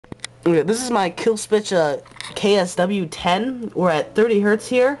Okay, this is my Klipsch KSW-10. We're at 30 hertz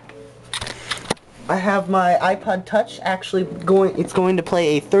here. I have my iPod Touch actually it's going to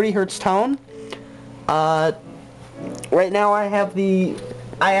play a 30 hertz tone. Right now I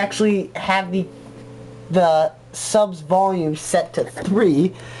actually have the sub's volume set to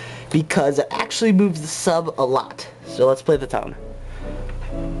 3 because it actually moves the sub a lot. So let's play the tone.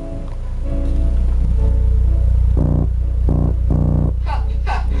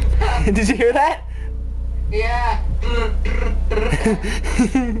 Did you hear that? Yeah.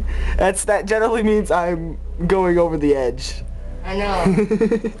 That generally means I'm going over the edge. I know.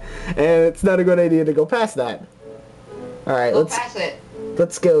 And it's not a good idea to go past that. Alright, Go past it.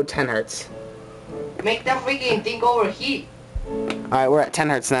 let's go 10 hertz. Make that freaking thing overheat. Alright, we're at 10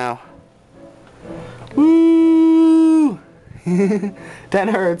 hertz now. Woo! 10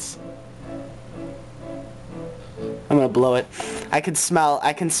 hertz. I'm gonna blow it. I can smell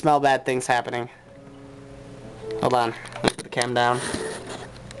bad things happening. Hold on. Let me put the cam down.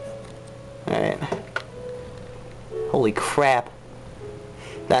 Alright. Holy crap.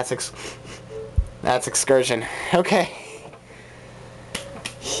 That's Excursion. Okay.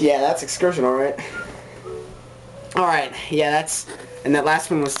 Yeah, that's Excursion, alright. Alright, yeah, and that last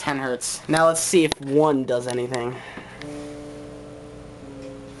one was 10 hertz. Now let's see if 1 does anything.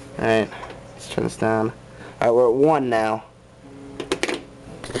 Alright, let's turn this down. Alright, we're at 1 now.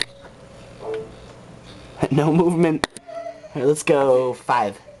 No movement. Alright, let's go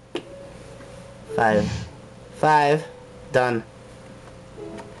 5. 5. 5. Done.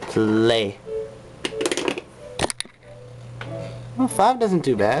 Play. Well, 5 doesn't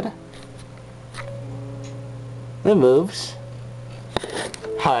do bad. It moves.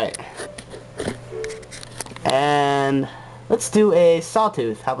 Alright. And let's do a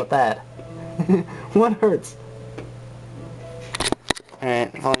sawtooth. How about that? 1 hertz.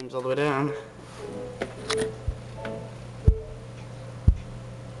 Alright, volume's all the way down.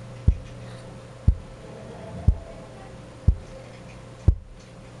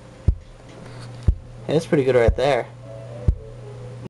 Yeah, that's pretty good right there.